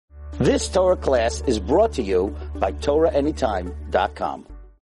This Torah class is brought to you by TorahAnytime.com.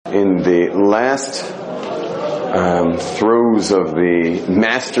 In the last throes of the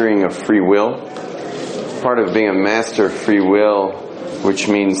mastering of free will, part of being a master of free will, which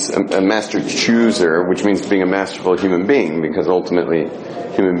means a master chooser, which means being a masterful human being, because ultimately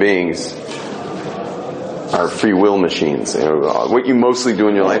human beings are free will machines. You know, what you mostly do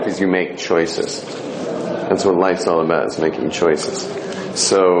in your life is you make choices. That's what life's all about, is making choices.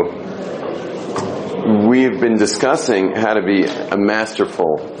 So we've been discussing how to be a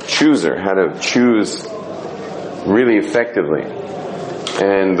masterful chooser, how to choose really effectively.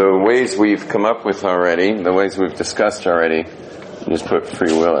 And the ways we've come up with already, the ways we've discussed already, just put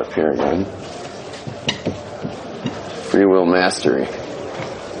free will up here again. Free will mastery.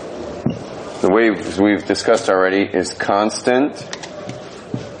 The ways we've discussed already is constant.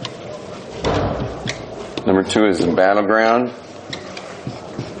 Number 2 is the battleground.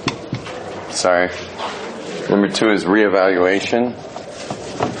 Number 2 is reevaluation.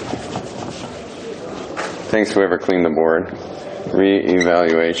 Thanks whoever cleaned the board.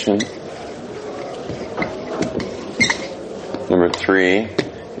 Reevaluation. Number 3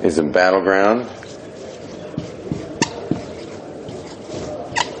 is a battleground.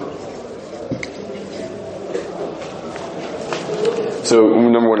 So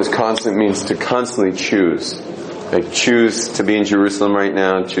number 1 is constant, means to constantly choose. Like choose to be in Jerusalem right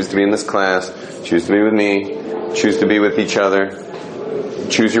now, choose to be in this class, choose to be with me, choose to be with each other,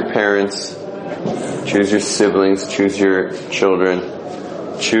 choose your parents, choose your siblings, choose your children,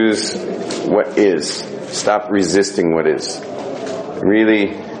 choose what is. Stop resisting what is.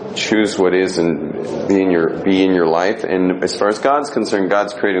 Really choose what is and be in your life. And as far as God's concerned,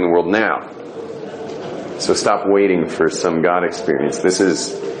 God's creating the world now. So stop waiting for some God experience. This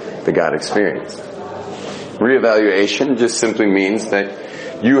is the God experience. Reevaluation just simply means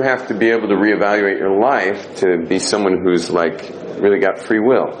that you have to be able to reevaluate your life to be someone who's really got free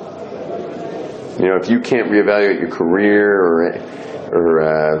will. You know, if you can't reevaluate your career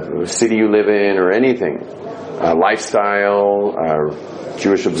or the city you live in or anything, lifestyle,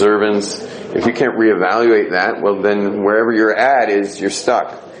 Jewish observance, if you can't reevaluate that, well then wherever you're at you're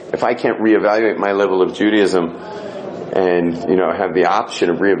stuck. If I can't reevaluate my level of Judaism and, have the option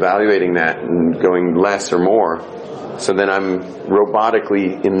of reevaluating that and going less or more, so then I'm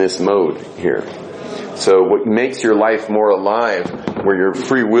robotically in this mode here. So what makes your life more alive, where your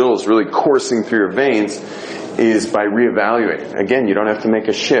free will is really coursing through your veins, is by reevaluating. Again, you don't have to make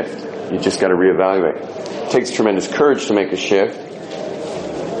a shift. You just got to reevaluate. It takes tremendous courage to make a shift,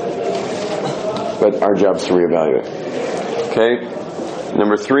 but our job is to reevaluate. Okay?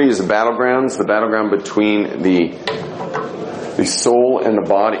 Number 3 is the battlegrounds. The battleground between the soul and the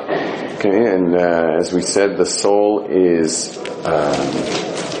body. Okay, and as we said, the soul is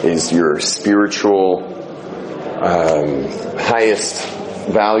your spiritual highest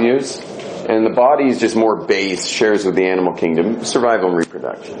values, and the body is just more base, shares with the animal kingdom, survival and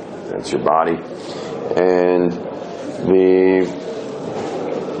reproduction. That's your body,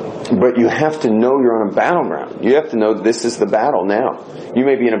 but you have to know you're on a battleground. You have to know this is the battle now. You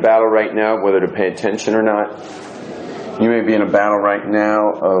may be in a battle right now whether to pay attention or not. You may be in a battle right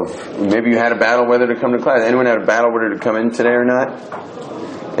now maybe you had a battle whether to come to class. Anyone had a battle whether to come in today or not?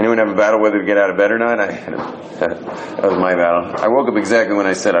 Anyone have a battle whether to get out of bed or not? That was my battle. I woke up exactly when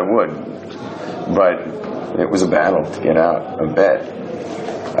I said I would, but it was a battle to get out of bed.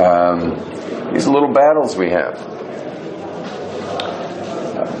 These little battles we have.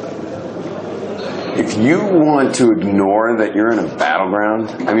 If you want to ignore that you're in a battleground,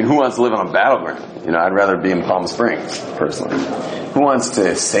 who wants to live on a battleground? I'd rather be in Palm Springs, personally. Who wants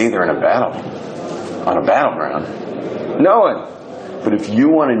to say they're in a battle? On a battleground? No one. But if you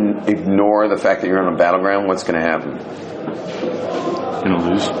want to ignore the fact that you're on a battleground, what's going to happen? You're going to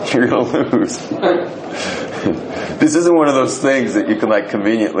lose. You're going to lose. This isn't one of those things that you can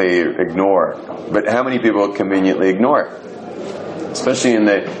conveniently ignore. But how many people conveniently ignore it? Especially in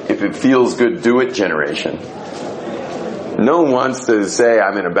the if it feels good, do it generation. No one wants to say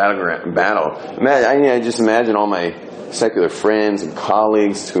I'm in a battle. I just imagine all my secular friends and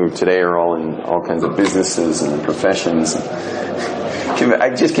colleagues who today are all in all kinds of businesses and professions. I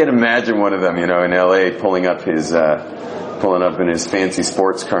just can't imagine one of them, in LA pulling up in his fancy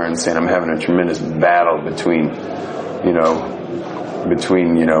sports car and saying I'm having a tremendous battle between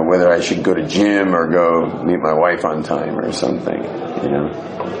whether I should go to gym or go meet my wife on time or something,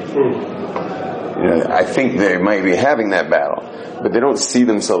 I think they might be having that battle, but they don't see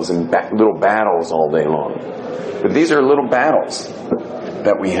themselves in little battles all day long. But these are little battles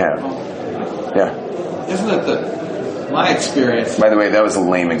that we have. Yeah. Isn't it My experience. By the way, that was a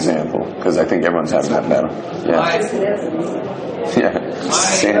lame example because I think everyone's having that battle. Yeah.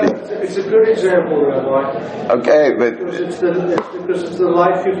 Sandy. It's a good example, Rabbi. Okay, but because it's the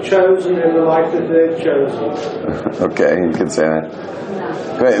life you've chosen and the life that they've chosen. Okay, you can say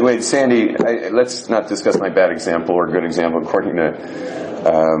that. Wait, Sandy. Let's not discuss my bad example or good example according to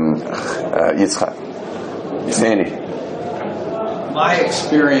Yitzchak. Sandy. My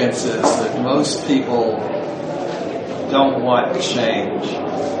experience is that most people don't want change.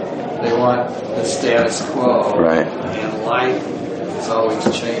 They want the status quo. Right. And life is always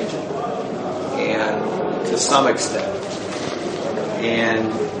changing. And to some extent. And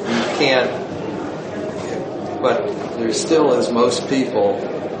you can't, but there still is, most people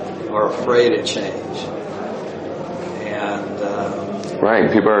are afraid of change. And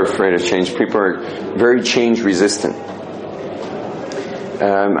right, people are afraid of change. People are very change resistant.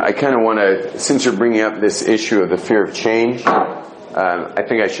 I kind of want to, since you're bringing up this issue of the fear of change, I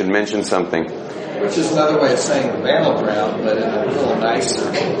think I should mention something. Which is another way of saying the battleground, but in a little nicer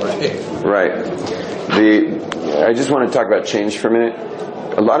way. Right. I just want to talk about change for a minute.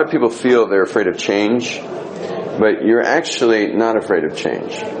 A lot of people feel they're afraid of change, but you're actually not afraid of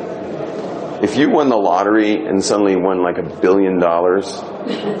change. If you won the lottery and suddenly won like $1 billion,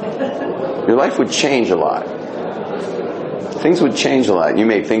 your life would change a lot. Things would change a lot. You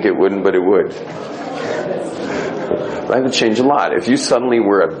may think it wouldn't, but it would. Life would change a lot. If you suddenly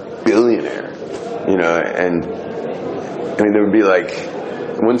were a billionaire, and I mean, there would be like,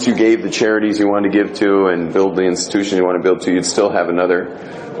 once you gave the charities you wanted to give to and build the institution you want to build to, you'd still have another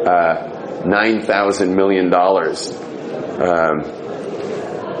 $9,000 million.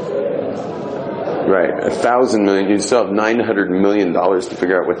 Right, 1,000 million. You still have $900 million to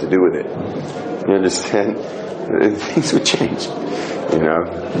figure out what to do with it. You understand? Things would change.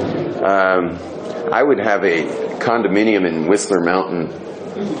 I would have a condominium in Whistler Mountain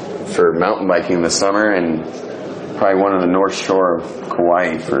for mountain biking in the summer, and probably one on the North Shore of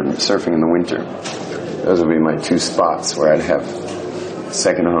Kauai for surfing in the winter. Those would be my two spots where I'd have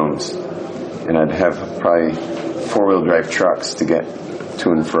second homes, and I'd have probably 4-wheel drive trucks to get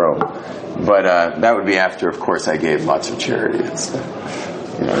to and fro. But that would be after, of course, I gave lots of charity and stuff.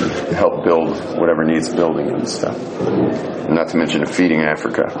 Help build whatever needs building and stuff. Not to mention feeding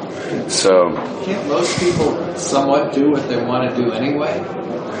Africa. So, can't most people somewhat do what they want to do anyway,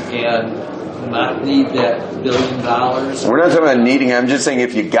 and not need that $1 billion? We're not talking about needing it. I'm just saying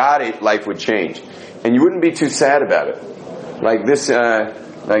if you got it, life would change, and you wouldn't be too sad about it.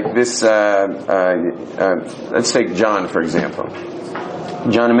 Let's take John for example.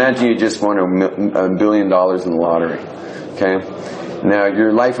 John, imagine you just won $1 billion in the lottery. Okay, now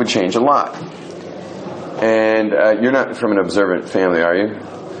your life would change a lot. And you're not from an observant family, are you?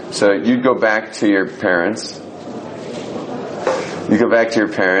 So you'd go back to your parents. You go back to your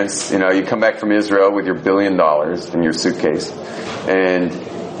parents. You come back from Israel with your $1 billion in your suitcase. And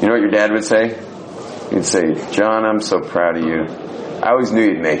you know what your dad would say? He'd say, "John, I'm so proud of you. I always knew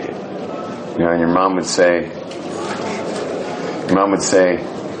you'd make it." And your mom would say,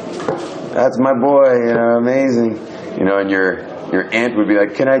 "That's my boy, amazing." And your aunt would be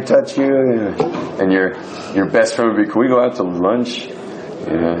like, "Can I touch you?" And your best friend would be, "Can we go out to lunch?"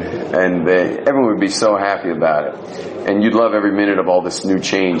 And everyone would be so happy about it. And you'd love every minute of all this new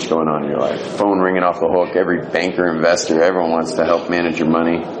change going on in your life. Phone ringing off the hook, every banker, investor, everyone wants to help manage your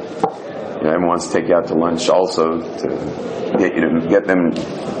money. Everyone wants to take you out to lunch also to get them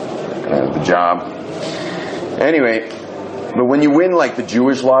the job. Anyway, but when you win like the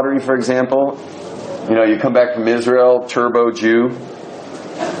Jewish lottery, for example, you come back from Israel, turbo Jew,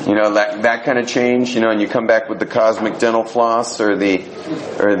 that kind of change, and you come back with the cosmic dental floss or the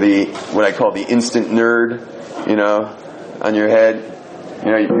what I call the instant nerd, on your head.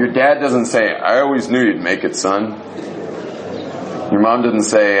 Your dad doesn't say, "I always knew you'd make it, son." Your mom doesn't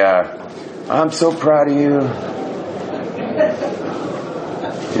say, "I'm so proud of you."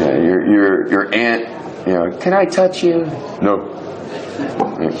 Your aunt, "Can I touch you?" No.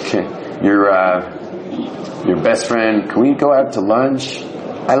 Okay. Your best friend, "Can we go out to lunch?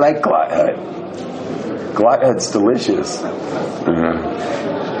 I like Glatt Hut. Glatt Hut's delicious."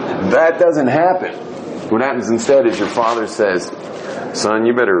 That doesn't happen. What happens instead is your father says, "Son,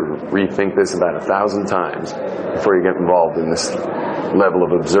 you better rethink this about 1,000 times before you get involved in this level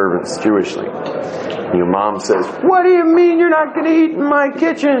of observance Jewishly." And your mom says, "What do you mean you're not going to eat in my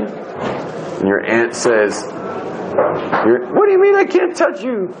kitchen?" And your aunt says, "What do you mean I can't touch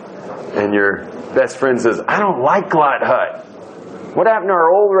you?" And your best friend says, "I don't like Glatt Hut. What happened to our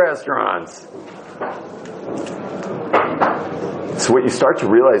old restaurants?" So what you start to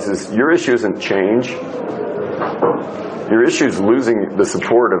realize is your issue isn't change. Your issue is losing the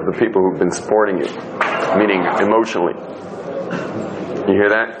support of the people who've been supporting you, meaning emotionally. You hear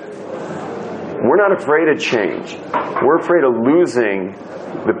that? We're not afraid of change. We're afraid of losing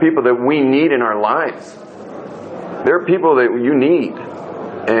the people that we need in our lives. There are people that you need,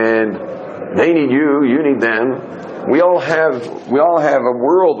 and they need you, you need them. We all have a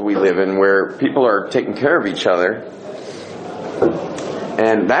world we live in where people are taking care of each other,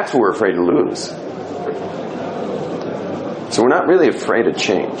 and that's what we're afraid to lose. So we're not really afraid of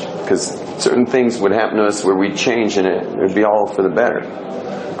change, because certain things would happen to us where we change and it would be all for the better.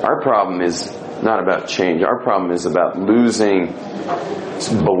 Our problem is not about change. Our problem is about losing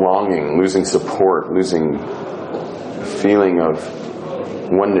belonging, losing support, losing a feeling of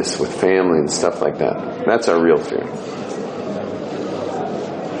oneness with family and stuff like that. That's our real fear.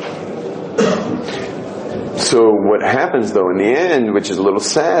 So what happens though in the end, which is a little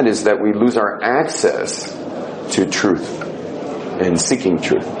sad, is that we lose our access to truth and seeking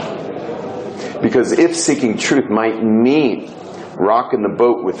truth. Because if seeking truth might mean rocking the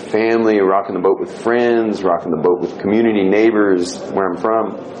boat with family, rocking the boat with friends, rocking the boat with community neighbors where I'm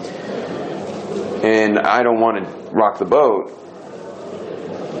from, and I don't want to rock the boat,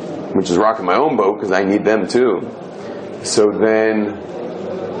 which is rocking my own boat because I need them too, so then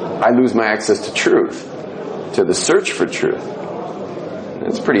I lose my access to truth, to the search for truth.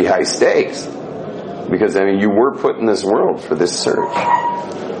 It's pretty high stakes, because I mean you were put in this world for this search.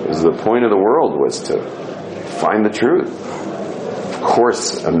 Because the point of the world was to find the truth. Of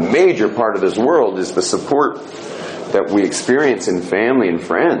course, a major part of this world is the support that we experience in family and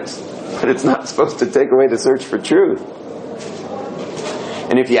friends. But it's not supposed to take away the search for truth.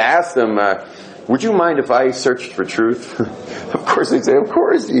 And if you ask them, would you mind if I searched for truth? Of course they'd say, of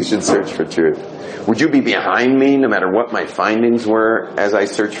course you should search for truth. Would you be behind me no matter what my findings were as I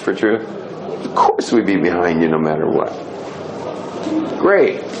searched for truth? Of course we'd be behind you no matter what.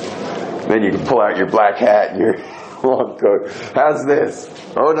 Great. Then you can pull out your black hat and your long coat. How's this?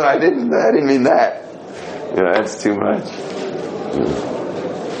 Oh no, I didn't mean that. That's too much.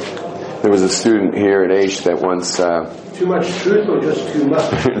 There was a student here at Aish that once too much truth or just too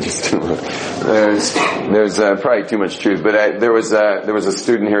much? Just too much. There's probably too much truth, but there was a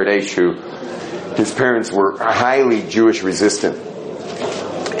student here at Aish who his parents were highly Jewish resistant,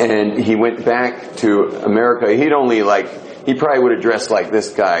 and he went back to America. He probably would have dressed like this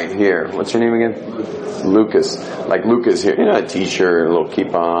guy here. What's your name again? Lucas. Like Lucas here. A t-shirt, a little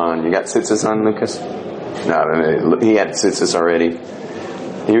keep-on. You got tzitzis on, Lucas? No, he had tzitzis already.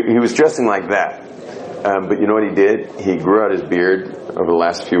 He was dressing like that. But you know what he did? He grew out his beard over the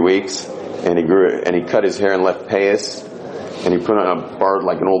last few weeks, and he cut his hair and left payas, and he put on a borrowed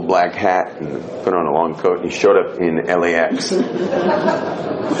like an old black hat and put on a long coat, and he showed up in LAX.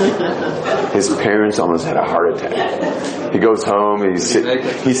 His parents almost had a heart attack. He goes home and he's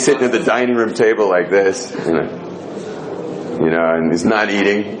sitting at the dining room table like this, and he's not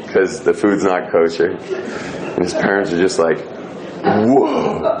eating because the food's not kosher. And his parents are just like,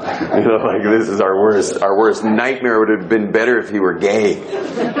 whoa, like this is our worst nightmare. Would have been better if he were gay.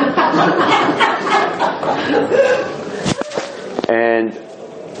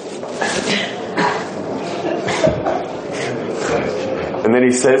 And then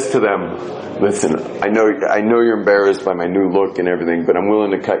he says to them, listen, I know you're embarrassed by my new look and everything, but I'm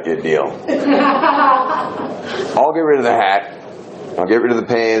willing to cut you a deal. I'll get rid of the hat, I'll get rid of the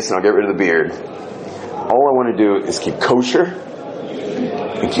pants, and I'll get rid of the beard. All I want to do is keep kosher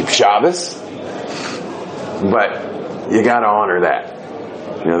and keep Shabbos, but you got to honor that.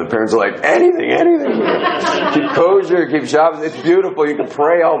 The parents are like, anything. Keep kosher, keep Shabbos. It's beautiful. You can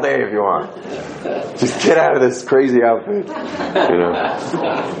pray all day if you want. Just get out of this crazy outfit.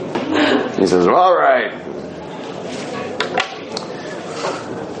 He says, all right.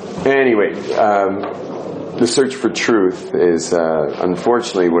 Anyway, the search for truth is,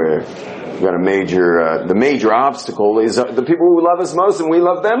 unfortunately, where we've got the major obstacle is the people who love us most and we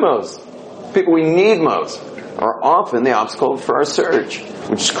love them most. People we need most are often the obstacle for our search,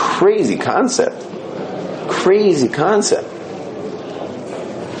 which is crazy concept. Crazy concept.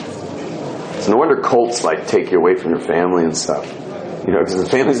 It's no wonder cults take you away from your family and stuff. Because the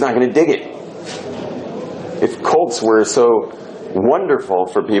family's not going to dig it. If cults were so wonderful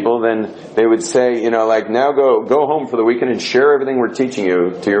for people, then they would say, now go home for the weekend and share everything we're teaching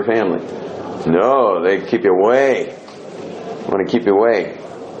you to your family. No, they keep you away. They want to keep you away.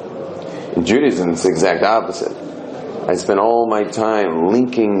 In Judaism, it's the exact opposite. I spend all my time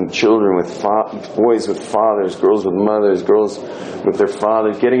linking children with boys with fathers, girls with mothers, girls with their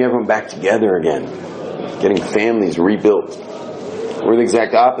fathers, getting everyone back together again, getting families rebuilt. We're the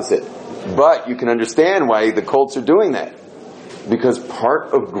exact opposite. But you can understand why the cults are doing that. Because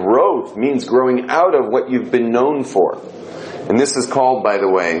part of growth means growing out of what you've been known for. And this is called, by the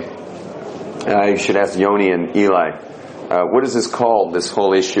way, I should ask Yoni and Eli, what is this called, this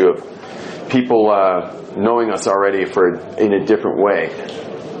whole issue of people knowing us already in a different way?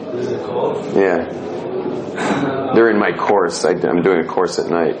 What is it called? Yeah. They're in my course. I'm doing a course at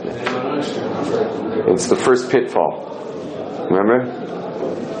night. It's the first pitfall. Remember?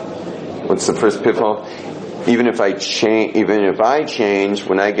 What's the first pitfall? Even if I change,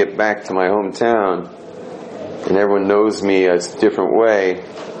 when I get back to my hometown, and everyone knows me a different way,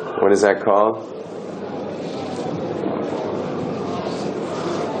 what is that called?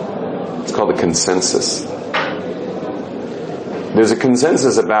 It's called a consensus. There's a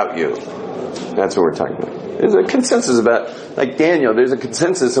consensus about you. That's what we're talking about. There's a consensus about, like Daniel, there's a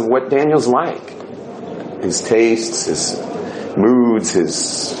consensus of what Daniel's like. His tastes, his moods,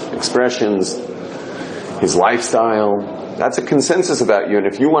 his expressions, his lifestyle. That's a consensus about you. And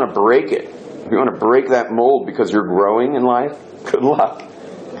if you want to break it, if you want to break that mold because you're growing in life, good luck.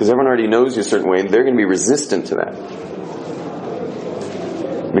 Because everyone already knows you a certain way, and they're going to be resistant to that.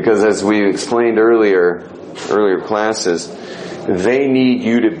 Because as we explained earlier classes, they need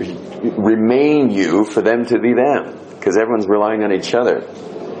you to remain you for them to be them. Because everyone's relying on each other.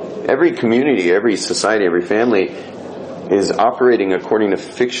 Every community, every society, every family is operating according to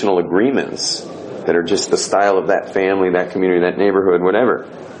fictional agreements that are just the style of that family, that community, that neighborhood, whatever.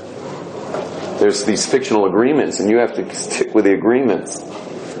 There's these fictional agreements, and you have to stick with the agreements.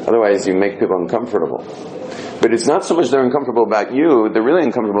 Otherwise, you make people uncomfortable. But it's not so much they're uncomfortable about you, they're really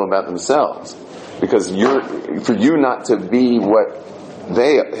uncomfortable about themselves. Because for you not to be what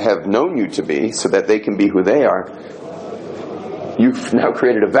they have known you to be, so that they can be who they are, you've now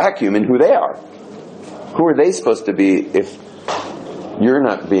created a vacuum in who they are. Who are they supposed to be if you're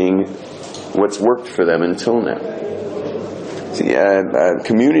not being what's worked for them until now? See, a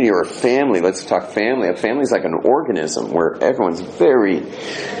community or a family, let's talk family. A family is like an organism where everyone's very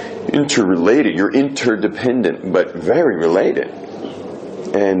interrelated. You're interdependent, but very related.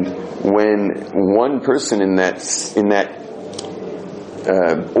 And when one person in that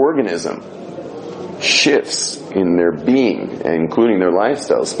organism shifts in their being, including their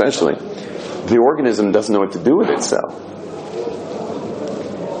lifestyle especially, the organism doesn't know what to do with itself.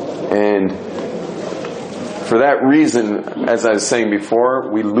 And for that reason, as I was saying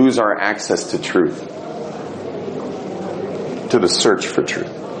before, we lose our access to truth, to the search for truth.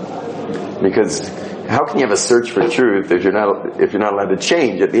 Because how can you have a search for truth if you're not allowed to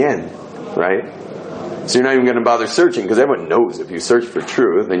change at the end, right? So you're not even going to bother searching, because everyone knows if you search for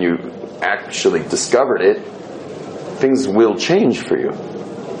truth and you actually discovered it, things will change for you.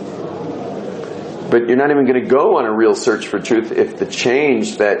 But you're not even going to go on a real search for truth if the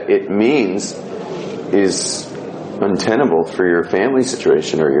change that it means is untenable for your family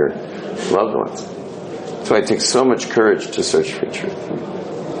situation or your loved ones. That's why it takes so much courage to search for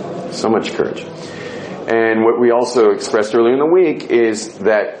truth. So much courage. And what we also expressed earlier in the week is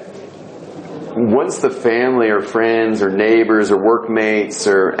that once the family or friends or neighbors or workmates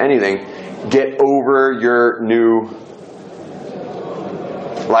or anything get over your new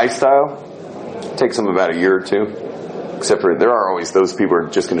lifestyle, it takes them about a year or two. Except for there are always those people who are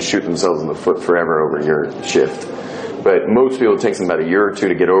just going to shoot themselves in the foot forever over your shift. But most people, it takes them about a year or two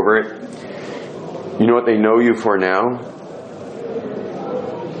to get over it. You know what they know you for now?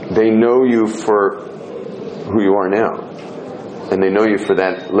 They know you for who you are now. And they know you for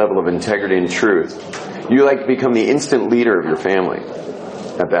that level of integrity and truth. You like become the instant leader of your family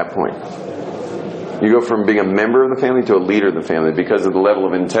at that point. You go from being a member of the family to a leader of the family because of the level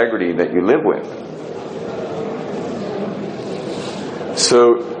of integrity that you live with.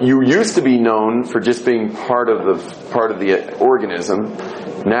 So you used to be known for just being part of the organism.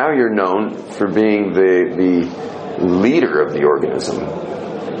 Now you're known for being the leader of the organism.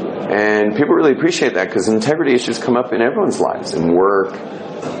 And people really appreciate that because integrity issues come up in everyone's lives. In work,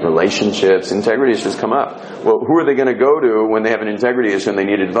 relationships, integrity issues come up. Well, who are they going to go to when they have an integrity issue and they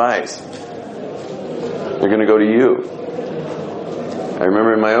need advice? They're going to go to you. I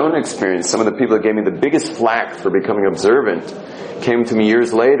remember in my own experience, some of the people that gave me the biggest flack for becoming observant came to me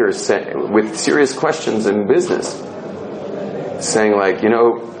years later with serious questions in business. Saying like,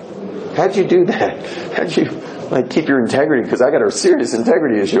 how'd you do that? How'd you keep your integrity? Because I got a serious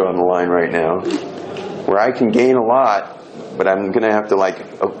integrity issue on the line right now where I can gain a lot, but I'm going to have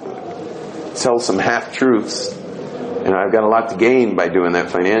to tell some half-truths. And I've got a lot to gain by doing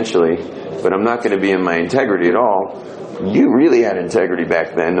that financially, but I'm not going to be in my integrity at all. You really had integrity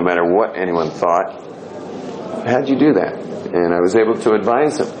back then, no matter what anyone thought. How'd you do that? And I was able to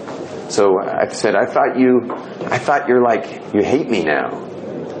advise him. So I said, I thought you're like, you hate me now.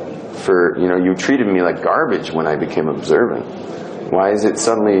 For, you treated me like garbage when I became observant. Why is it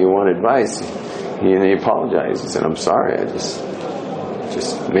suddenly you want advice? He apologized. He said, I'm sorry, I just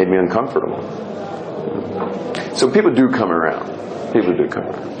made me uncomfortable. So people do come around.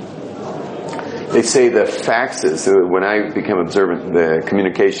 They say the faxes, so when I became observant, the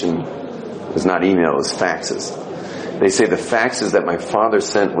communication was not email, it was faxes. They say the faxes that my father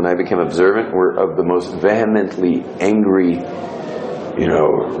sent when I became observant were of the most vehemently angry,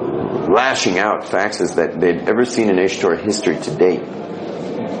 lashing out faxes that they'd ever seen in Ishtar history to date.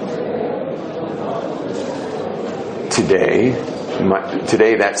 Today,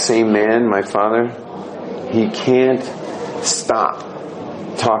 that same man, my father, he can't stop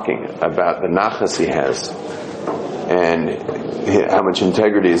talking about the nachas he has and how much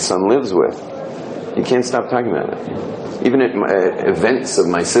integrity his son lives with. He can't stop talking about it. Even at events of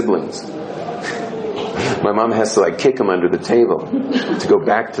my siblings, my mom has to kick him under the table to go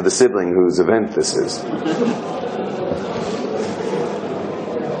back to the sibling whose event this is.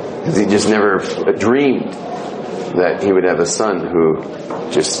 Because he just never dreamed that he would have a son who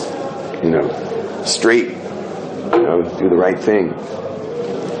just, straight, do the right thing.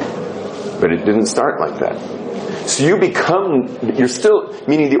 But it didn't start like that. So you're still,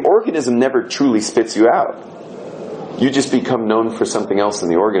 meaning the organism never truly spits you out. You just become known for something else in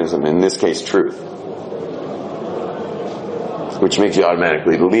the organism, in this case, truth. Which makes you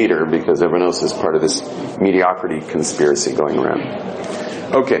automatically the leader because everyone else is part of this mediocrity conspiracy going around.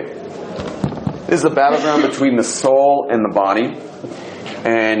 Okay. This is the battleground between the soul and the body.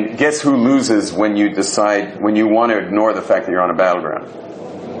 And guess who loses when you want to ignore the fact that you're on a battleground?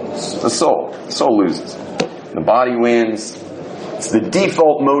 The soul. The soul loses. The body wins. It's the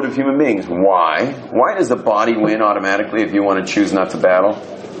default mode of human beings. Why? Why does the body win automatically if you want to choose not to battle?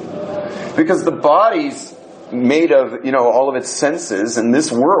 Because the body's made of, all of its senses, and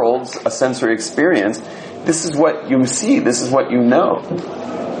this world's a sensory experience. This is what you see. This is what you know.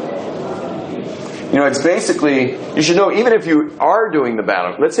 It's basically, you should know, even if you are doing the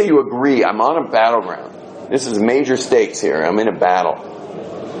battle, let's say you agree, I'm on a battleground. This is major stakes here. I'm in a battle.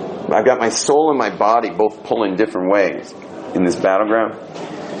 I've got my soul and my body both pulling different ways in this battleground.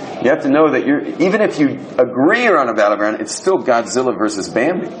 You have to know that even if you agree you're on a battleground, it's still Godzilla versus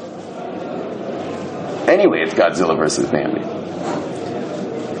Bambi. Anyway, it's Godzilla versus Bambi.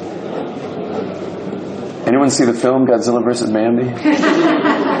 Anyone see the film Godzilla versus Bambi?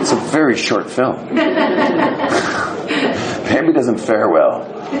 It's a very short film. Bambi doesn't fare well.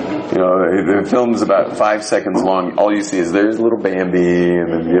 The film's about 5 seconds long. All you see is there's little Bambi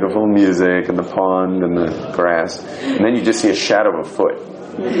and the beautiful music and the pond and the grass. And then you just see a shadow of a foot.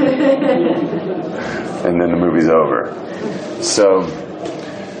 And then the movie's over. So,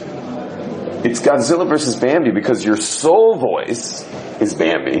 it's Godzilla versus Bambi because your soul voice is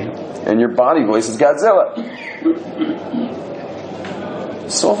Bambi and your body voice is Godzilla.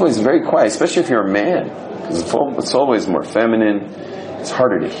 Soul voice is very quiet, especially if you're a man. Because the soul voice is more feminine. It's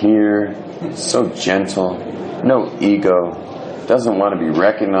harder to hear. It's so gentle. No ego. Doesn't want to be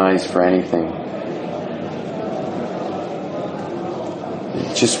recognized for anything.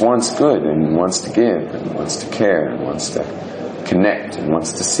 It just wants good and wants to give and wants to care and wants to connect and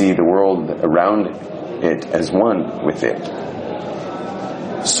wants to see the world around it as one with it.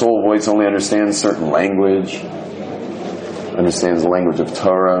 Soul voice only understands certain language, understands the language of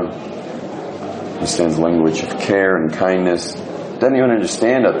Torah, understands the language of care and kindness, doesn't even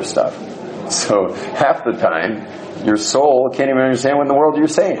understand other stuff. So half the time, your soul can't even understand what in the world you're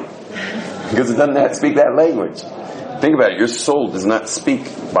saying because it doesn't speak that language. Think about it, your soul does not speak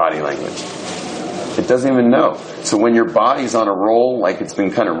body language. It doesn't even know. So when your body's on a roll, like it's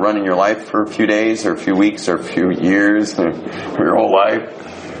been kind of running your life for a few days or a few weeks or a few years or your whole life,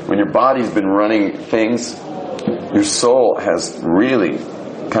 when your body's been running things, your soul has really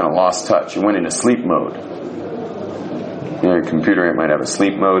kind of lost touch. You went into sleep mode. Your computer, it might have a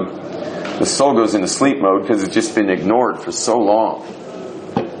sleep mode. The soul goes into sleep mode because it's just been ignored for so long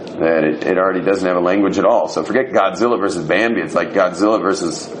that it already doesn't have a language at all. So forget Godzilla versus Bambi. It's like Godzilla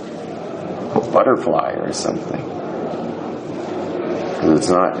versus butterfly or something.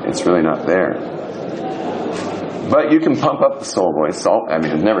 It's really not there. But you can pump up the soul voice. It's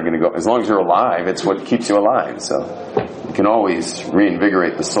never going to go, as long as you're alive, it's what keeps you alive. So you can always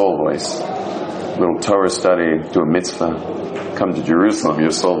reinvigorate the soul voice. A little Torah study, do a mitzvah, come to Jerusalem,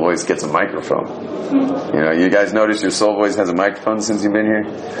 your soul voice gets a microphone. You guys notice your soul voice has a microphone since you've been here?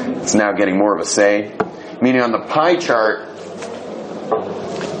 It's now getting more of a say. Meaning on a pie chart,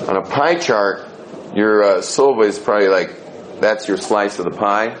 your soul voice is probably like, that's your slice of the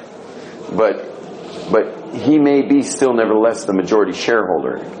pie. but he may be still nevertheless the majority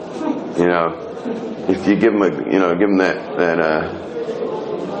shareholder. If you give him give him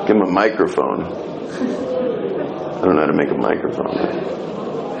give him a microphone. I don't know how to make a microphone.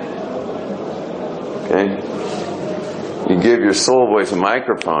 Okay? You give your soul voice a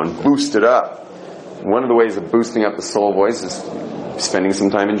microphone, boost it up. One of the ways of boosting up the soul voice is spending some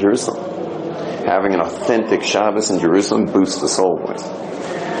time in Jerusalem. Having an authentic Shabbos in Jerusalem boosts the soul voice.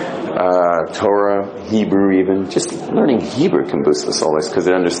 Torah, Hebrew even. Just learning Hebrew can boost the soul voice because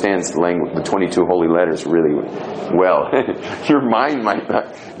it understands the language, the 22 holy letters really well. Your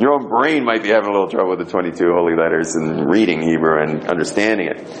own brain might be having a little trouble with the 22 holy letters and reading Hebrew and understanding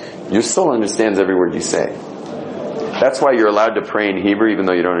it. Your soul understands every word you say. That's why you're allowed to pray in Hebrew even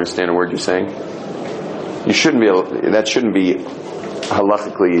though you don't understand a word you're saying. That shouldn't be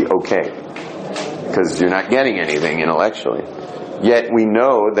halakhically okay because you're not getting anything intellectually. Yet we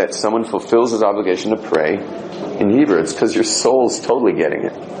know that someone fulfills his obligation to pray in Hebrew. It's because your soul's totally getting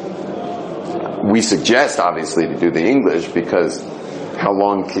it. We suggest, obviously, to do the English because how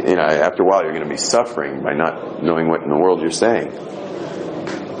long, after a while you're going to be suffering by not knowing what in the world you're saying.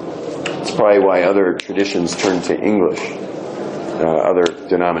 It's probably why other traditions turn to English. Other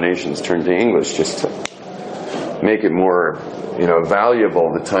denominations turn to English just to make it more, valuable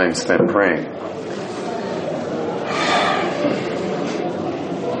the time spent praying.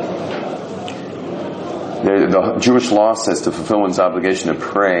 The Jewish law says to fulfill one's obligation to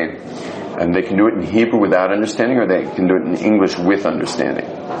pray, and they can do it in Hebrew without understanding, or they can do it in English with understanding.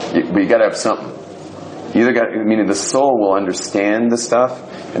 But you got to have something. Meaning the soul will understand the stuff,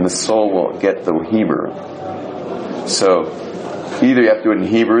 and the soul will get the Hebrew. So either you have to do it in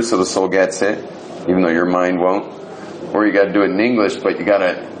Hebrew so the soul gets it, even though your mind won't, or you got to do it in English, but you got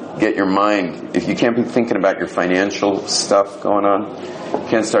to get your mind. If you can't be thinking about your financial stuff going on, you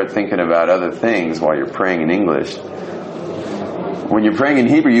can't start thinking about other things while you're praying in English. When you're praying in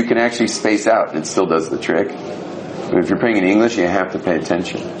Hebrew, you can actually space out, and it still does the trick. But if you're praying in English, you have to pay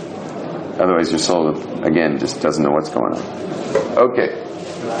attention. Otherwise, your soul, again, just doesn't know what's going on. Okay.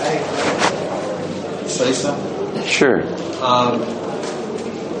 Can I say something? Sure.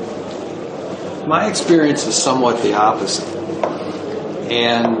 My experience is somewhat the opposite.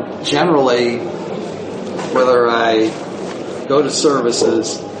 And generally, whether I go to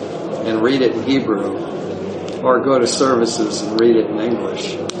services and read it in Hebrew or go to services and read it in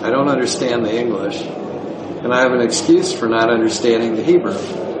English, I don't understand the English, and I have an excuse for not understanding the Hebrew.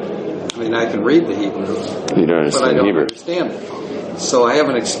 I mean, I can read the Hebrew, you don't understand but I don't Hebrew. understand it. So I have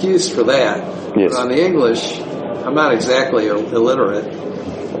an excuse for that. Yes. But on the English, I'm not exactly illiterate,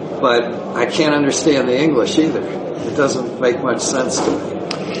 but I can't understand the English either. It doesn't make much sense to me.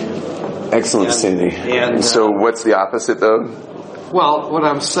 Excellent, Cindy. And so what's the opposite, though? Well, what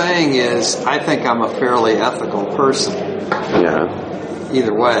I'm saying is I think I'm a fairly ethical person. Yeah.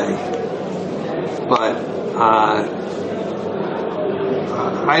 Either way. But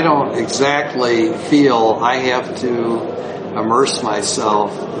I don't exactly feel I have to immerse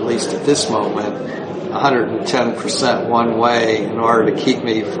myself, at least at this moment, 110% one way in order to keep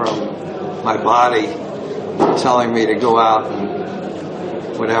me from my body telling me to go out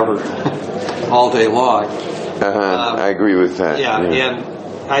and whatever all day long. I agree with that. Yeah, and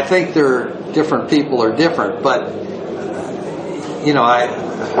I think different people are different, but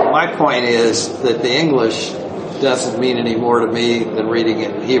my point is that the English doesn't mean any more to me than reading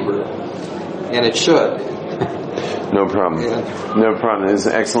it in Hebrew, and it should. No problem. Yeah. No problem. It's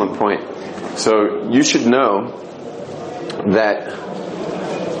an excellent point. So you should know that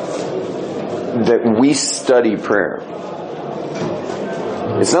we study prayer.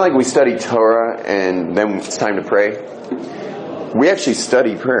 It's not like we study Torah and then it's time to pray. We actually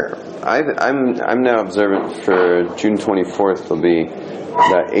study prayer. I'm now observant for June 24th. It'll be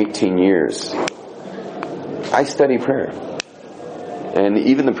about 18 years. I study prayer, and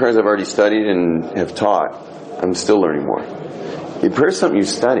even the prayers I've already studied and have taught, I'm still learning more. Prayer is something you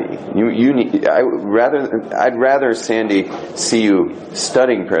study. I'd rather, Sandy, see you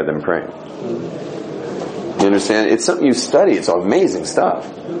studying prayer than praying. You understand? It's something you study. It's amazing stuff.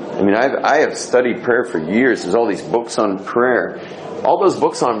 I mean, I have studied prayer for years. There's all these books on prayer. All those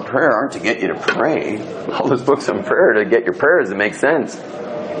books on prayer aren't to get you to pray. All those books on prayer are to get your prayers to make sense.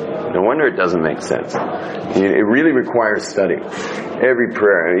 No wonder it doesn't make sense. It really requires study. Every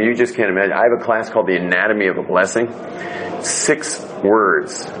prayer. You just can't imagine. I have a class called The Anatomy of a Blessing. 6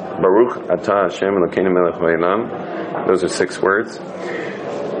 words. Baruch atah Hashem Elokeinu melech haolam. Those are 6 words.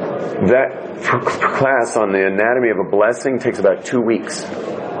 That class on the anatomy of a blessing takes about 2 weeks.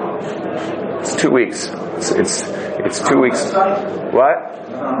 It's 2 weeks. It's 2 weeks. What?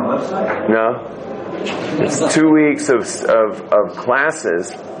 on the website? No. It's 2 weeks of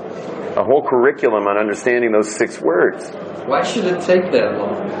classes, a whole curriculum on understanding those 6 words. Why should it take that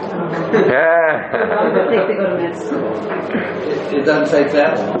long? It doesn't take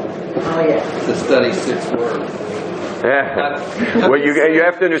that long to study 6 words. Well, you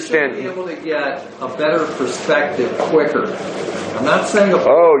have to understand. You should be able to get a better perspective quicker. I'm not saying.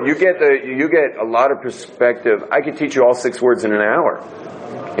 You get a lot of perspective. I could teach you all 6 words in an hour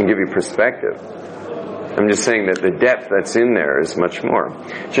and give you perspective. I'm just saying that the depth that's in there is much more.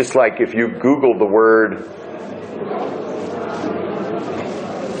 Just like if you Google the word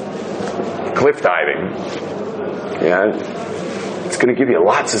cliff diving, it's going to give you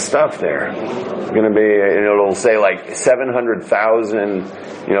lots of stuff there. It's going to be, it'll say like 700,000,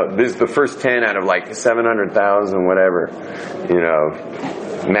 this is the first 10 out of like 700,000 whatever,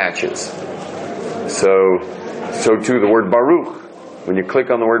 matches. So too the word Baruch. When you click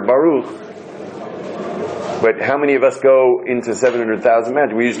on the word Baruch, but how many of us go into 700,000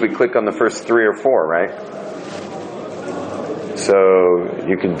 matches? We usually click on the first 3 or 4, right? So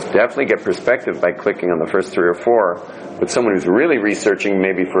you can definitely get perspective by clicking on the first 3 or 4. But someone who's really researching,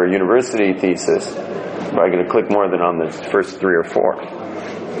 maybe for a university thesis, probably going to click more than on the first 3 or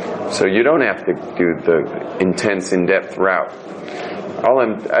 4. So you don't have to do the intense, in-depth route.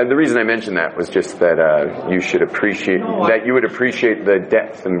 The reason I mentioned that was just that you should appreciate that you would appreciate the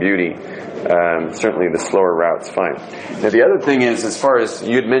depth and beauty. Certainly, the slower route's fine. Now, the other thing is, as far as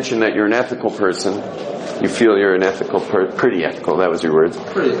you had mentioned that you're an ethical person, you feel you're an ethical, pretty ethical. That was your words.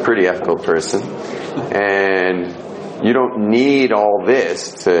 Pretty ethical person, and you don't need all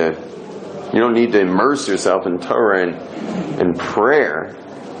this you don't need to immerse yourself in Torah and prayer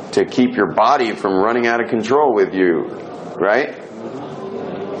to keep your body from running out of control with you, right?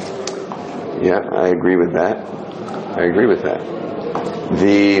 Yeah, I agree with that.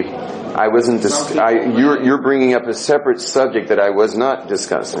 You're bringing up a separate subject that I was not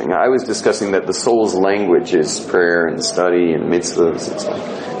discussing. I was discussing that the soul's language is prayer and study and mitzvahs.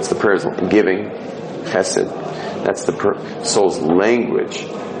 It's the prayers giving, chesed. That's the soul's language.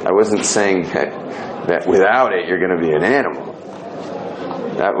 I wasn't saying that without it you're going to be an animal.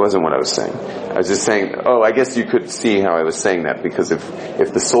 That wasn't what I was saying. I was just saying, I guess you could see how I was saying that, because if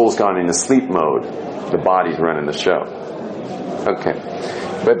the soul's gone into sleep mode, the body's running the show. Okay.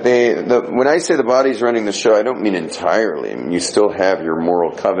 But when I say the body's running the show, I don't mean entirely. I mean, you still have your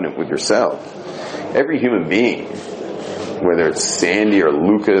moral covenant with yourself. Every human being, whether it's Sandy or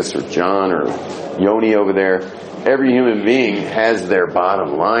Lucas or John or Yoni over there, every human being has their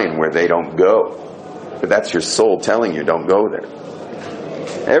bottom line where they don't go. But that's your soul telling you don't go there.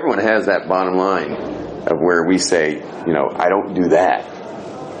 Everyone has that bottom line of where we say, I don't do that.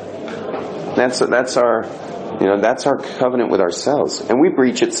 That's our covenant with ourselves. And we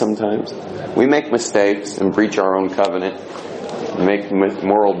breach it sometimes. We make mistakes and breach our own covenant. Make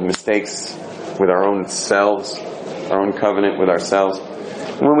moral mistakes with our own selves, our own covenant with ourselves.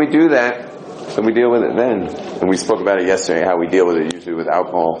 And when we do that, so we deal with it then. And we spoke about it yesterday, how we deal with it usually with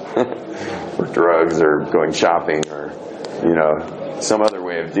alcohol or drugs or going shopping or, some other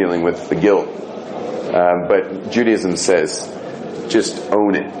way of dealing with the guilt. But Judaism says, just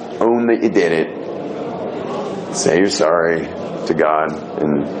own it. Own that you did it. Say you're sorry to God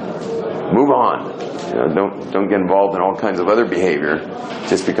and move on. Don't get involved in all kinds of other behavior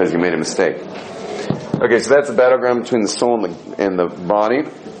just because you made a mistake. Okay, so that's the battleground between the soul and the body.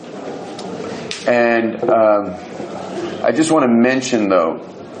 And I just want to mention, though,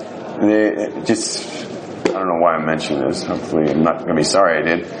 I don't know why I'm mentioning this. Hopefully I'm not going to be sorry I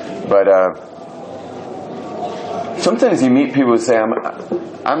did. But sometimes you meet people who say, I'm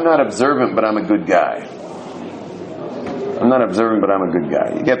not observant, but I'm a good guy. I'm not observant, but I'm a good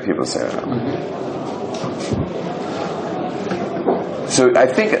guy. You get people say that. So I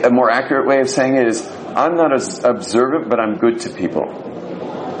think a more accurate way of saying it is, I'm not as observant, but I'm good to people.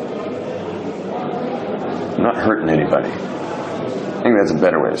 I'm not hurting anybody. I think that's a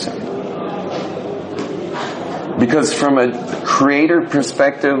better way of saying it. Because from a creator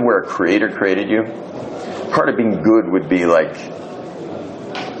perspective, where a creator created you, part of being good would be like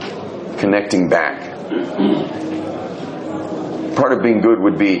connecting back. Part of being good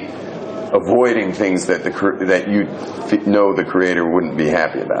would be avoiding things that you know the creator wouldn't be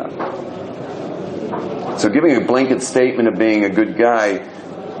happy about. So giving a blanket statement of being a good guy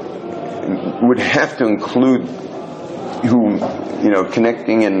would have to include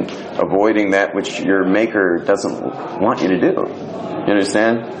connecting and avoiding that which your maker doesn't want you to do. You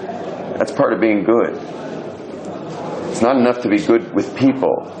understand? That's part of being good. It's not enough to be good with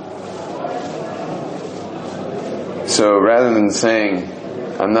people. So rather than saying,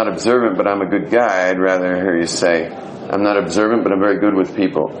 I'm not observant, but I'm a good guy. I'd rather hear you say, I'm not observant, but I'm very good with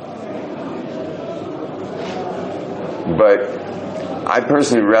people. But I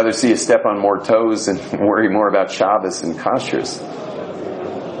personally would rather see you step on more toes and worry more about Shabbos and kashrus.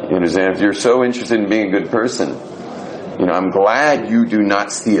 You understand? If you're so interested in being a good person, I'm glad you do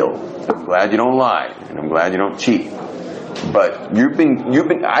not steal. I'm glad you don't lie. And I'm glad you don't cheat. But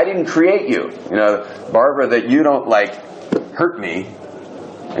I didn't create you. Barbara, that you don't hurt me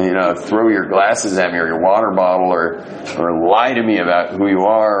and, throw your glasses at me or your water bottle or lie to me about who you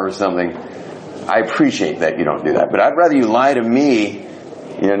are or something. I appreciate that you don't do that. But I'd rather you lie to me,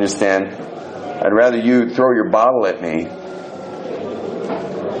 you understand? I'd rather you throw your bottle at me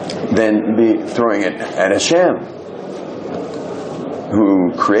than be throwing it at Hashem,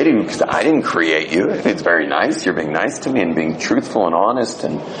 who created you, because I didn't create you. It's very nice. You're being nice to me and being truthful and honest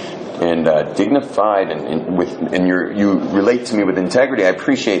and dignified and you relate to me with integrity. I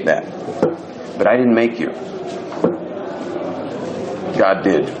appreciate that. But I didn't make you. God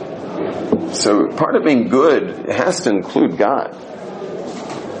did. So part of being good has to include God.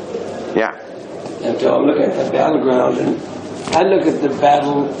 Yeah. And so I'm looking at the battleground, and I look at the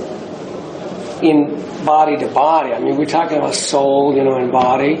battle in body to body. I mean, we're talking about soul, and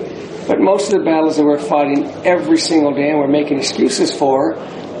body, but most of the battles that we're fighting every single day and we're making excuses for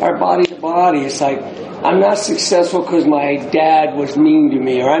are body to body. It's like, I'm not successful because my dad was mean to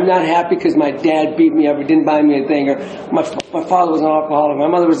me, or I'm not happy because my dad beat me up or didn't buy me anything, or my father was an alcoholic, my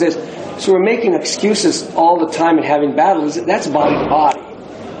mother was this. So we're making excuses all the time and having battles. That's body to body.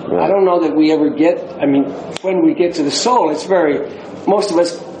 I don't know that we ever when we get to the soul, most of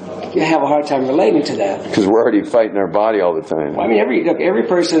us have a hard time relating to that. Because we're already fighting our body all the time. Well, every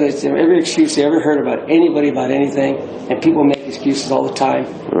person, every excuse they ever heard about anybody, about anything, and people make excuses all the time.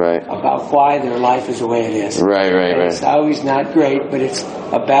 Right. About why their life is the way it is. Right. It's always not great, but it's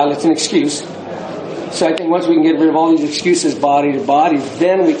a battle, it's an excuse. So I think once we can get rid of all these excuses body to body,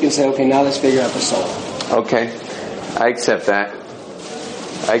 then we can say, okay, now let's figure out the soul. Okay. I accept that.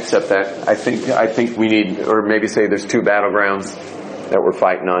 I think we need, or maybe say there's two battlegrounds that we're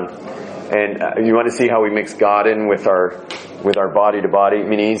fighting on. And you want to see how we mix God in with our body to body? I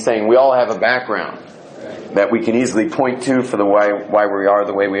mean, he's saying we all have a background that we can easily point to for the why we are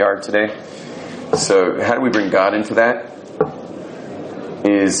the way we are today. So how do we bring God into that?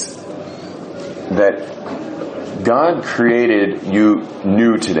 Is that God created you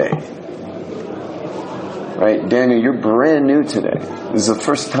new today. Right? Daniel, you're brand new today. This is the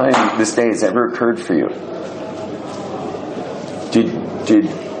first time this day has ever occurred for you. Did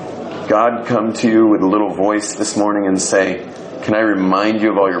God come to you with a little voice this morning and say, can I remind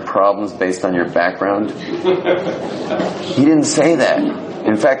you of all your problems based on your background? He didn't say that.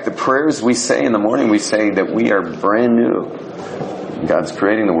 In fact, the prayers we say in the morning, we say that we are brand new. God's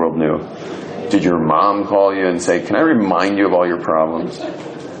creating the world new. Did your mom call you and say, can I remind you of all your problems?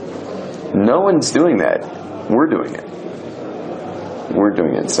 No one's doing that. We're doing it. We're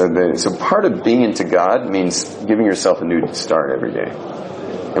doing it. So part of being into God means giving yourself a new start every day.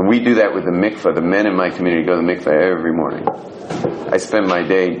 And we do that with the mikveh. The men in my community go to the mikveh every morning. I spend my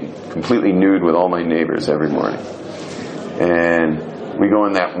day completely nude with all my neighbors every morning. And we go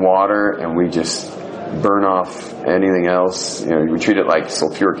in that water and we just burn off anything else. We treat it like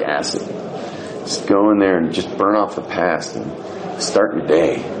sulfuric acid. Just go in there and just burn off the past and start your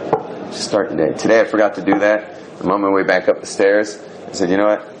day. Just start your day. Today I forgot to do that. I'm on my way back up the stairs. I said, you know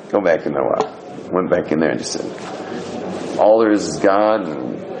what? Go back in the water. Went back in there and just said, all there is God,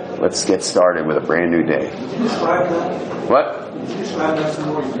 and let's get started with a brand new day. What?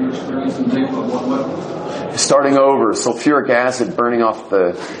 Starting over, sulfuric acid burning off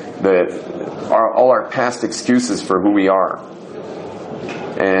all our past excuses for who we are,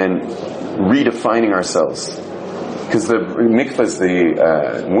 and redefining ourselves. Because the mikveh is the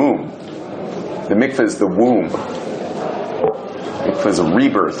womb. The mikveh is the womb. Mikveh is a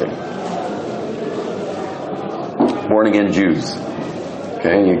rebirthing. Born again Jews.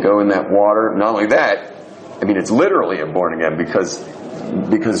 Okay, you go in that water. Not only that, it's literally a born again because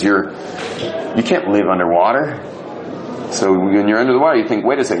you can't live underwater. So when you're under the water, you think,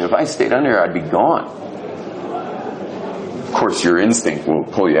 wait a second, if I stayed under here, I'd be gone. Of course, your instinct will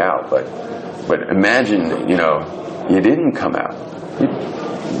pull you out, but imagine, you didn't come out.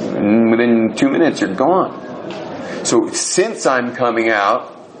 Within 2 minutes, you're gone. So since I'm coming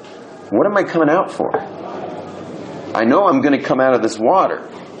out, what am I coming out for? I know I'm going to come out of this water.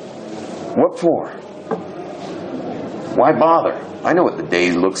 What for? Why bother? I know what the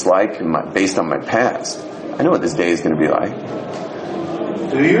day looks like based on my past. I know what this day is going to be like.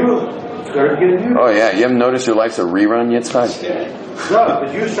 Do you? Oh yeah, you haven't noticed your life's a rerun yet, Spike? No,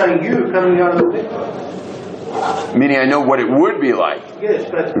 but you're saying you coming out of the mikvah. Meaning I know what it would be like. Yes,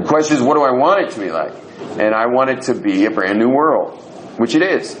 but The question is, what do I want it to be like? And I want it to be a brand new world, which it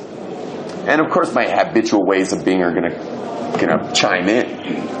is. And of course, my habitual ways of being are going to chime in.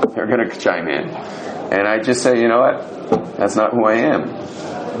 They're going to chime in. And I just say, you know what? That's not who I am.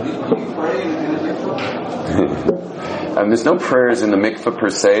 There's no prayers in the mikveh per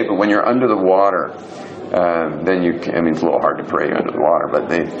se, but when you're under the water, then it's a little hard to pray under the water, but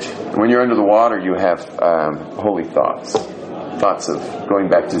when you're under the water, you have holy thoughts of going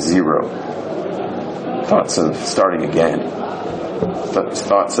back to zero, thoughts of starting again,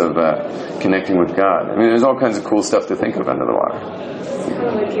 thoughts of connecting with God. I mean, there's all kinds of cool stuff to think of under the water. It's kind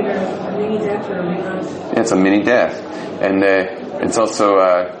of like either a mini death or a mini life. Yeah, it's a mini death, and it's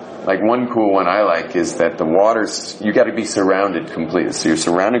also like one cool one I like is that the water's, you got to be surrounded completely. So you're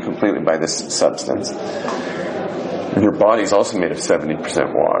surrounded completely by this substance. And your body's also made of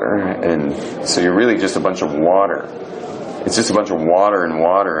 70% water. And so you're really just a bunch of water. It's just a bunch of water and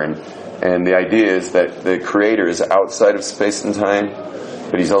water. And the idea is that the Creator is outside of space and time,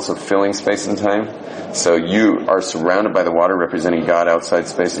 but He's also filling space and time. So you are surrounded by the water representing God outside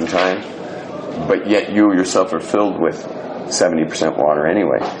space and time, but yet you yourself are filled with 70% water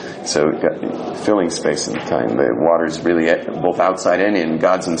anyway. So filling space and time. The water's really both outside and in.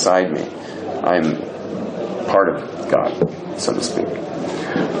 God's inside me. I'm part of God, so to speak.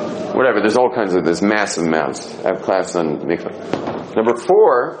 Whatever, there's massive amounts. I have class on mikvah. Number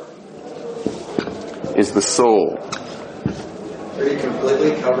 4 is the soul. Are you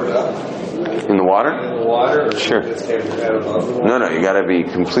completely covered up In the water? in the water? Or Sure. You just have your head above the water? No, you gotta be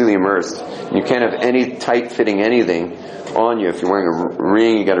completely immersed. You can't have any tight-fitting anything on you. If you're wearing a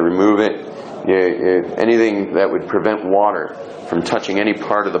ring, you gotta remove it. Anything that would prevent water from touching any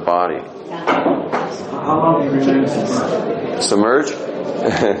part of the body. How long do you remain submerged? Submerge?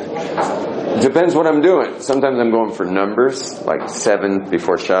 Depends what I'm doing. Sometimes I'm going for numbers, like 7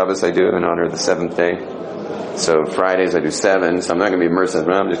 before Shabbos I do in honor of the 7th day. So Fridays I do 7, so I'm not going to be immersed in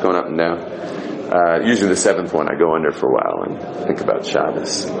it, I'm just going up and down. Usually the 7th one I go under for a while and think about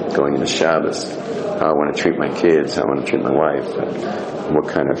Shabbos, going into Shabbos, how I want to treat my kids, how I want to treat my wife, what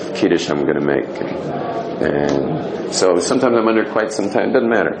kind of kiddush I'm going to make. And so sometimes I'm under quite some time, it doesn't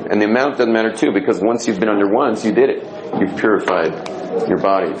matter. And the amount doesn't matter too, because once you've been under once, you did it. You've purified your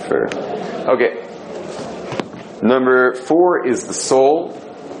body for... Okay. Number 4 is the soul.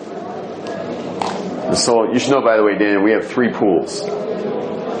 The soul, you should know, by the way, Daniel, we have 3 pools.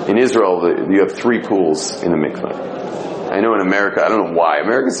 In Israel, you have 3 pools in the mikveh. I know in America, I don't know why.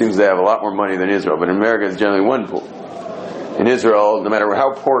 America seems to have a lot more money than Israel, but in America it's generally 1 pool. In Israel, no matter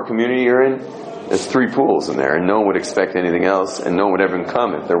how poor a community you're in, there's 3 pools in there, and no one would expect anything else, and no one would ever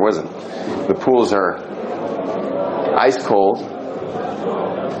come if there wasn't. The pools are ice cold,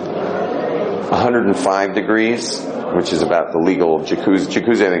 105 degrees, which is about the legal jacuzzi.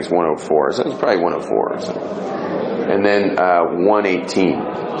 Jacuzzi, I think, is 104, so it's probably 104 or something. And then 118.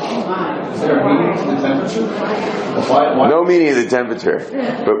 Is there a meaning to the temperature? Why? No meaning of the temperature.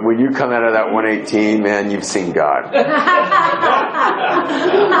 But when you come out of that 118, man, you've seen God.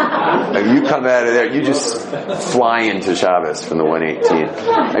 If you come out of there, you just fly into Shabbos from the 118.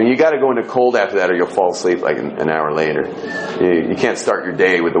 I mean, you got to go into cold after that or you'll fall asleep like an hour later. You can't start your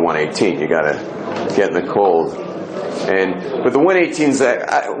day with the 118. You got to get in the cold. But the 118s,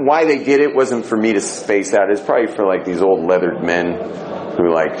 why they did it wasn't for me to space out. It's probably for like these old leathered men who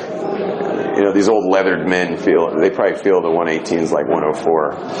these old leathered men they probably feel the 118 is like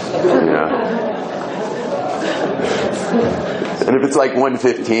 104. And if it's like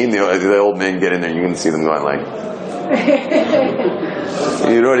 115, the old men get in there, you can see them going like,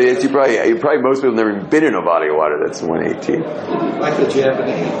 you know what it is? You probably most people have never been in a body of water that's 118. Like the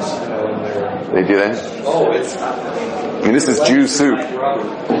Japanese, They do that? Oh, it's... I mean, this is Jew soup.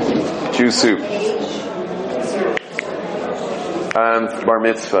 Jew soup. Bar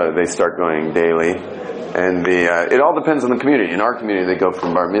mitzvah, they start going daily. And it all depends on the community. In our community, they go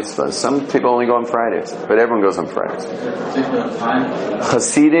from bar mitzvah. Some people only go on Fridays, but everyone goes on Fridays.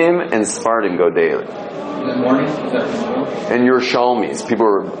 Hasidim and Sephardim go daily. In the morning? And Yerushalmis, people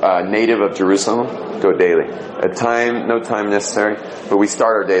who are native of Jerusalem, go daily. No time necessary, but we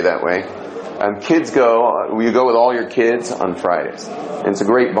start our day that way. Kids go, you go with all your kids on Fridays. And it's a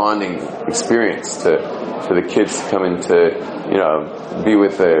great bonding experience for the kids to come in to, be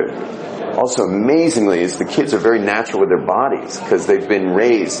with also amazingly is the kids are very natural with their bodies because they've been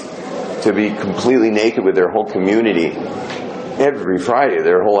raised to be completely naked with their whole community every Friday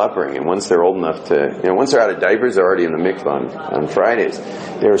their whole upbringing. Once they're old enough to, once they're out of diapers, they're already in the mikvah on Fridays.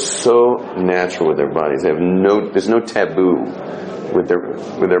 They're so natural with their bodies. They have there's no taboo with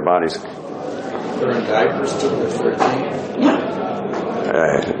their bodies. They're in diapers till they're 13.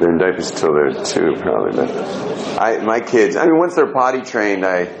 They're in diapers till they're 2, probably. But my kids, once they're potty trained,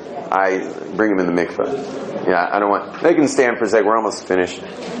 I bring them in the mikvah. Yeah, I don't want. They can stand for a second. We're almost finished.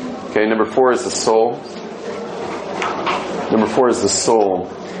 Okay, number 4 is the soul. Number 4 is the soul,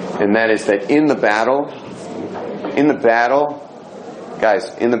 and that is that in the battle, guys,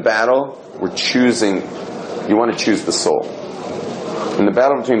 in the battle, we're choosing. You want to choose the soul. In the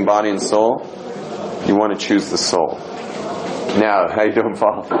battle between body and soul, you want to choose the soul. Now, how you doing,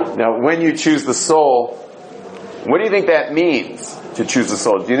 Paul? Now, when you choose the soul, what do you think that means to choose the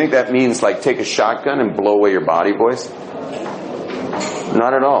soul? Do you think that means like take a shotgun and blow away your body, boys?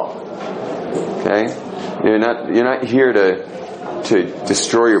 Not at all. Okay? You're not here to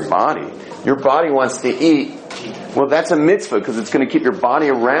destroy your body. Your body wants to eat. Well, that's a mitzvah because it's going to keep your body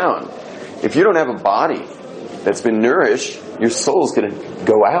around. If you don't have a body that's been nourished, your soul is going to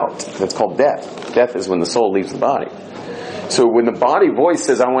go out. That's called death. Death is when the soul leaves the body. So when the body voice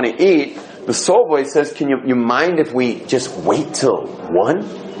says, I want to eat, the soul voice says, can you mind if we just wait till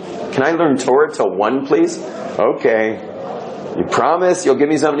 1? Can I learn Torah till 1, please? Okay. You promise you'll give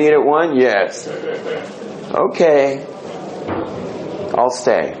me something to eat at 1? Yes. Okay. I'll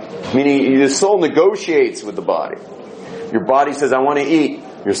stay. Meaning the soul negotiates with the body. Your body says, I want to eat.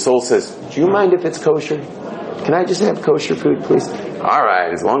 Your soul says, do you mind if it's kosher? Can I just have kosher food, please? All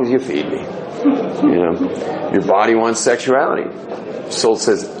right, as long as you feed me. Your body wants sexuality. Your soul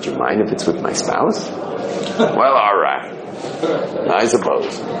says, do you mind if it's with my spouse? Well, all right. I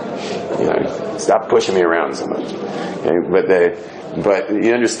suppose. Stop pushing me around so much. Okay, but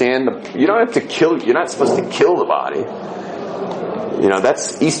you understand, you don't have to kill. You're not supposed to kill the body.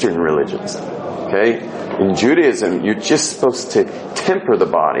 That's Eastern religions. Okay, in Judaism, you're just supposed to temper the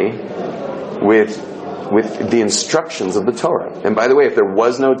body with the instructions of the Torah. And by the way, if there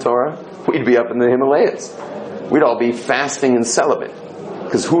was no Torah, we'd be up in the Himalayas. We'd all be fasting and celibate.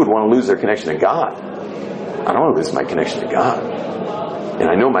 Because who would want to lose their connection to God? I don't want to lose my connection to God. And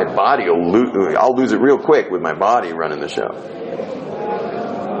I know my body I'll lose it real quick with my body running the show.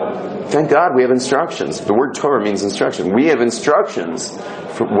 Thank God we have instructions. The word Torah means instruction. We have instructions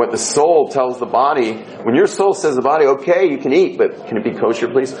for what the soul tells the body. When your soul says to the body, okay, you can eat, but can it be kosher,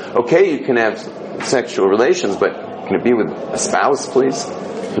 please? Okay, you can have sexual relations, but can it be with a spouse, please?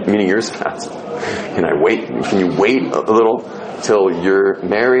 Meaning your spouse. Can you wait a little till you're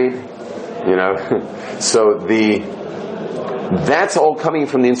married? So that's all coming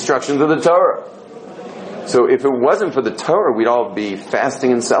from the instructions of the Torah. So if it wasn't for the Torah, we'd all be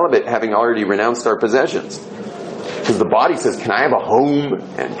fasting and celibate, having already renounced our possessions. Because the body says, can I have a home?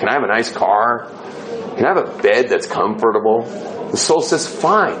 And can I have a nice car? Can I have a bed that's comfortable? The soul says,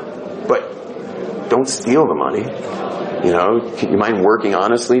 fine, but don't steal the money. Can you mind working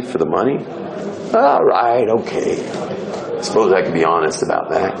honestly for the money? All right, okay. I suppose I could be honest about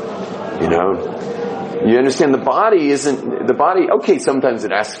that. You understand, the body, okay, sometimes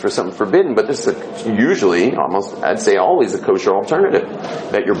it asks for something forbidden, but this is usually, almost, I'd say always, a kosher alternative,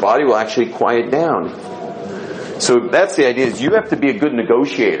 that your body will actually quiet down. So that's the idea, is you have to be a good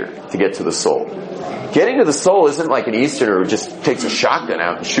negotiator to get to the soul. Getting to the soul isn't like an Easterner who just takes a shotgun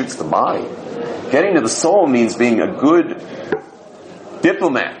out and shoots the body. Getting to the soul means being a good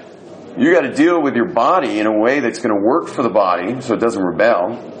diplomat. You got to deal with your body in a way that's going to work for the body so it doesn't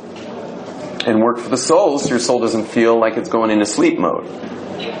rebel, and work for the soul so your soul doesn't feel like it's going into sleep mode.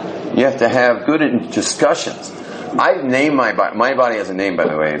 You have to have good discussions. I've named my body. My body has a name, by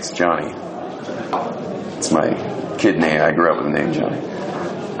the way. It's Johnny. It's my kid name. I grew up with the name Johnny.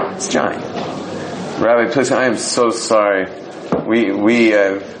 It's Johnny. Rabbi, please, I am so sorry.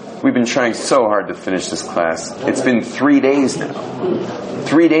 We've been trying so hard to finish this class. It's been 3 days now.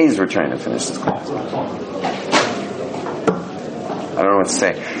 3 days we're trying to finish this class. I don't know what to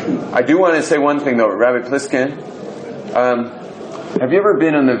say. I do want to say one thing though, Rabbi Pliskin. Have you ever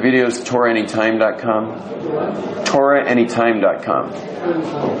been on the videos TorahAnytime.com? TorahAnytime.com.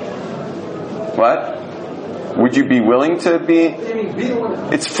 What? Would you be willing to be?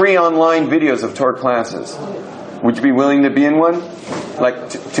 It's free online videos of Torah classes. Would you be willing to be in one? Like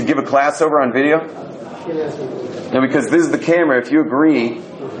to give a class over on video? Now because this is the camera, if you agree,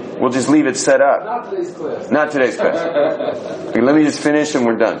 we'll just leave it set up. Not today's class. Not today's class. Okay, let me just finish and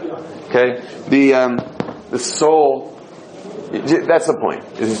we're done. Okay? The soul, that's the point.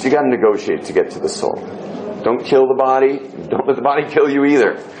 Is you got to negotiate to get to the soul. Don't kill the body. Don't let the body kill you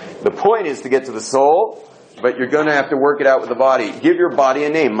either. The point is to get to the soul. but you're going to have to work it out with the body. Give your body a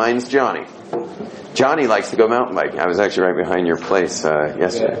name. Mine's Johnny. Johnny likes to go mountain biking. I was actually right behind your place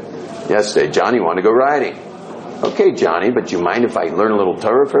yesterday. Johnny wanted to go riding. Okay, Johnny, but do you mind if I learn a little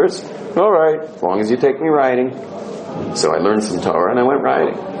Torah first? All right, as long as you take me riding. So I learned some Torah and I went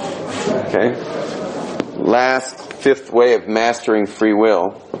riding. Okay? Last, fifth way of mastering free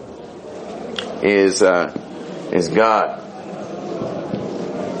will is God.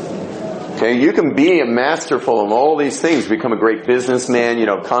 Okay, you can be a masterful of all these things, become a great businessman,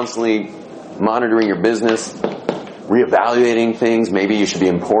 constantly monitoring your business, reevaluating things. Maybe you should be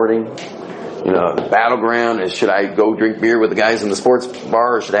importing. The battleground is, should I go drink beer with the guys in the sports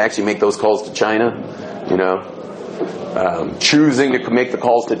bar, or should I actually make those calls to China? Choosing to make the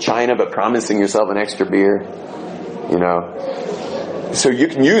calls to China, but promising yourself an extra beer. So you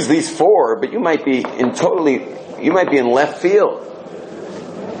can use these four, but you might be in left field.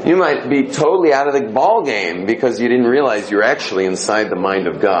 You might be totally out of the ball game because you didn't realize you're actually inside the mind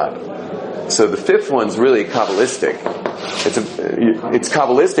of God. So the fifth one's really Kabbalistic. It's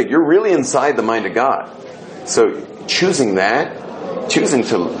Kabbalistic. You're really inside the mind of God. So choosing to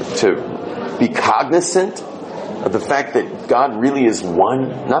be cognizant of the fact that God really is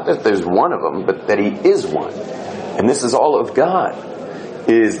one, not that there's one of them, but that He is one. And this is all of God,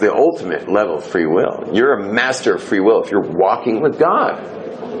 is the ultimate level of free will. You're a master of free will if you're walking with God.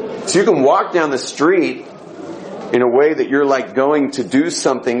 So you can walk down the street in a way that you're like going to do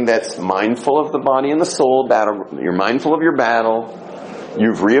something that's mindful of the body and the soul battle. You're mindful of your battle.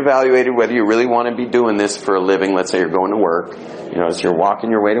 You've reevaluated whether you really want to be doing this for a living. Let's say you're going to work. So you're walking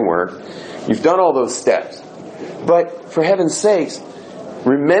your way to work. You've done all those steps. But for heaven's sakes,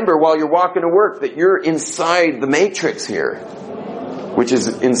 remember while you're walking to work that you're inside the matrix here, which is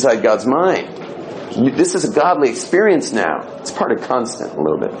inside God's mind. This is a godly experience now. It's part of constant a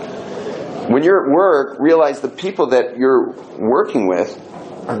little bit. When you're at work, realize the people that you're working with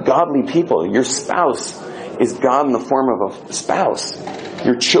are godly people. Your spouse is God in the form of a spouse.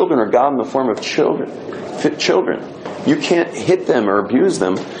 Your children are God in the form of children. Fit children. You can't hit them or abuse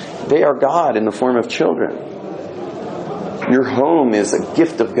them. They are God in the form of children. Your home is a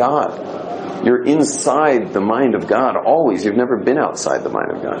gift of God. You're inside the mind of God always. You've never been outside the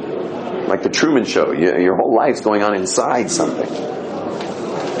mind of God. Like the Truman Show. Your whole life's going on inside something.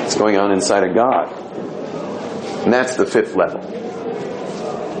 It's going on inside of God. And that's the fifth level.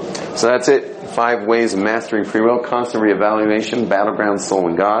 So that's it. 5 ways of mastering free will. Constant reevaluation, battleground, soul,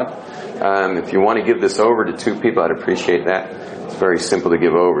 and God. If you want to give this over to 2 people, I'd appreciate that. It's very simple to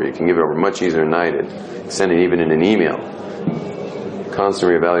give over. You can give it over much easier than I did. Send it even in an email.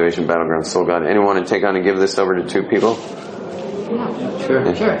 Constant reevaluation, battleground, soul, God. Anyone want to take on and give this over to 2 people?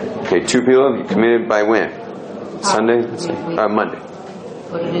 Yeah, sure. Okay, 2 people. You committed by when? Sunday? Monday.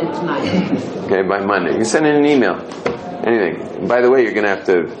 Put it in tonight. Okay, by Monday. You send in an email. Anything. By the way, you're going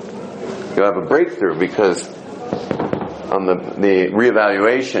to you'll have a breakthrough because on the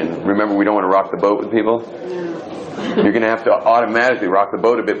reevaluation, remember we don't want to rock the boat with people? You're going to have to automatically rock the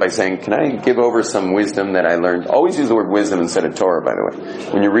boat a bit by saying, can I give over some wisdom that I learned? Always use the word wisdom instead of Torah, by the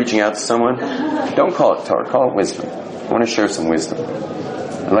way. When you're reaching out to someone, don't call it Torah, call it wisdom. I want to share some wisdom.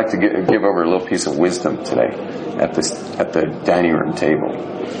 I'd like to give over a little piece of wisdom today at the dining room table.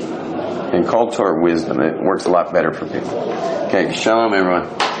 And call Torah wisdom. It works a lot better for people. Okay, shalom everyone.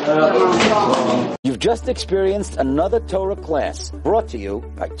 You've just experienced another Torah class brought to you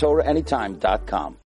by TorahAnytime.com.